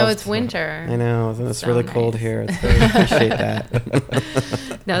 so even though it's winter. I know, it's so really cold here. I appreciate that.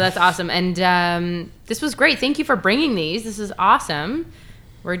 No, that's awesome, and this was great. Thank you for bringing these. This is awesome.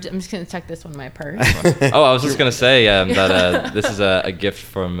 I'm just going to tuck this one in my purse. Oh, I was just going to say that this is a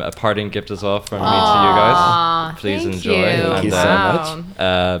gift a parting gift as well from me to you guys. Please enjoy. Thank you so much.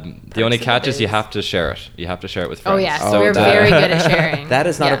 The only catch is you have to share it. You have to share it with friends. Oh, yes. So we're very good at sharing. That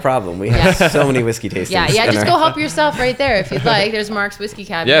is not a problem. We have so many whiskey tastings. Yeah, just go help yourself right there if you'd like. There's Mark's whiskey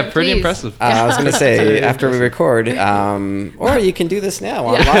cabinet. Yeah, pretty impressive. I was going to say, after we record, or you can do this now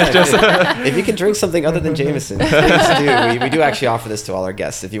online. If you can drink something other than Jameson, please do. We do actually offer this to all our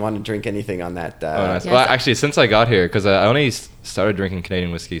guests. If you want to drink anything on that. Nice. Well, actually, since I got here, because I only started drinking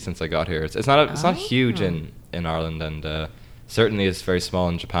Canadian whiskey since I got here. It's not huge in Ireland, and certainly it's very small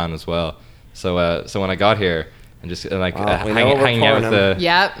in Japan as well. So when I got here and just hanging out with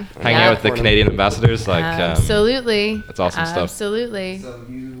the Canadian ambassadors, like absolutely, it's awesome stuff. Absolutely. So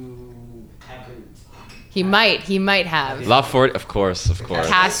you haven't. He might have. La Forte, of course.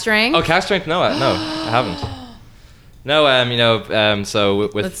 Cask strength. Oh, cask strength? No, I haven't. No, so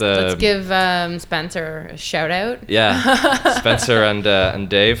with let's give Spencer a shout out. Yeah, Spencer and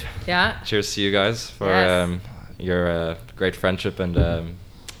Dave. Yeah. Cheers to you guys for your great friendship and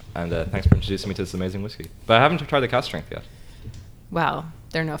thanks for introducing me to this amazing whiskey. But I haven't tried the cask strength yet. Well,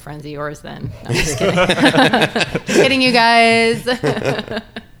 they're no friends of yours then. No, I'm just kidding. Just kidding, you guys.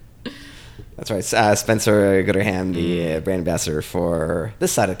 That's right. Spencer Gooderham, the brand ambassador for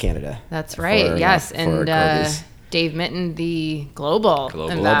this side of Canada. That's right. Yes, and Dave Mitton, the global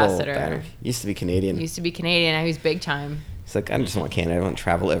ambassador. Used to be Canadian. Now he's big time. He's like, I just want Canada. I want to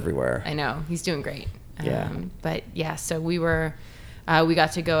travel everywhere. I know. He's doing great. Yeah. But yeah, so we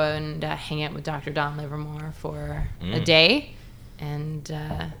got to go and hang out with Dr. Don Livermore for a day, and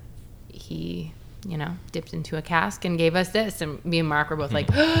he, dipped into a cask and gave us this, and me and Mark were both like,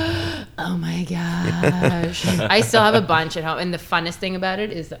 oh my gosh. I still have a bunch at home, and the funnest thing about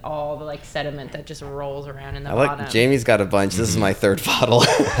it is all the sediment that just rolls around in the bottom. Jamie's got a bunch. This is my third bottle.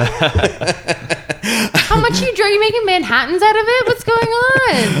 How much you drink? You making Manhattans out of it? What's going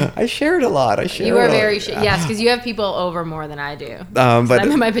on? I shared a lot. You are very yes, because you have people over more than I do. But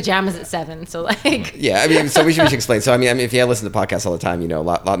I'm in my pajamas at 7, so yeah. I mean, so we should explain. So I mean, if you listen to podcasts all the time,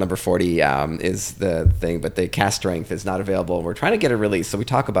 lot number 40 is the thing, but the cask strength is not available. We're trying to get it released, so we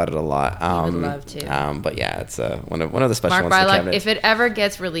talk about it a lot. I would love to. But yeah, it's one of the special Mark ones. Bylock, if it ever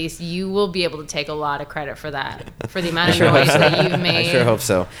gets released, you will be able to take a lot of credit for that, for the amount of noise that you've made. I sure hope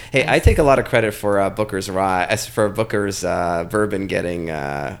so. Hey, I take a lot of credit for Booker's bourbon getting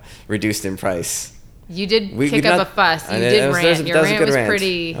reduced in price. You did kick up a fuss. You did rant. Your rant was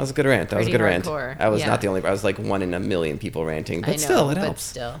pretty. That was a good rant. Hardcore. I was not the only. I was like 1 in a million people ranting, but still, it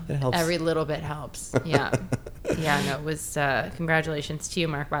helps. It helps. Every little bit helps. Yeah. Yeah. No, it was. Congratulations to you,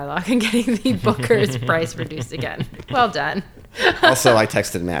 Mark Bylock, on getting the Booker's price reduced again. Well done. Also, I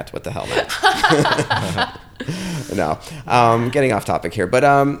texted Matt. What the hell, Matt? No, getting off topic here, but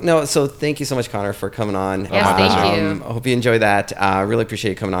no. So thank you so much, Conor, for coming on. Yes, thank you. I hope you enjoy that. Really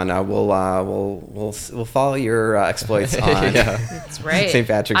appreciate you coming on. We'll follow your exploits on. That's right. St.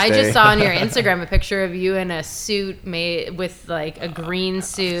 Patrick's Day. I just saw on your Instagram a picture of you in a suit made with a green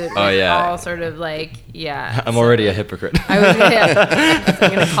suit. Oh yeah. All sort of I'm already a hypocrite. I'm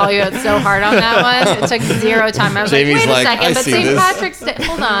gonna call you out so hard on that one. It took 0 time. I was Jamie's wait a second, but St. this. Patrick's Day.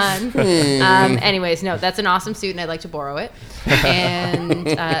 Hold on. Anyways, no, that's an awesome suit, and I'd like to borrow it. And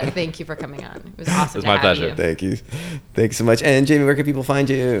thank you for coming on. It was awesome. It was my pleasure. You. Thank you. Thanks so much. And Jamie, where can people find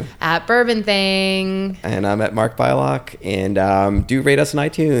you? At Bourbon Thing. And I'm at Mark Bylock. And do rate us on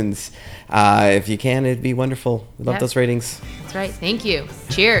iTunes. If you can, it'd be wonderful. We love those ratings. That's right. Thank you.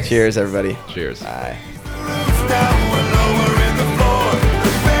 Cheers. Cheers, everybody. Cheers. Bye.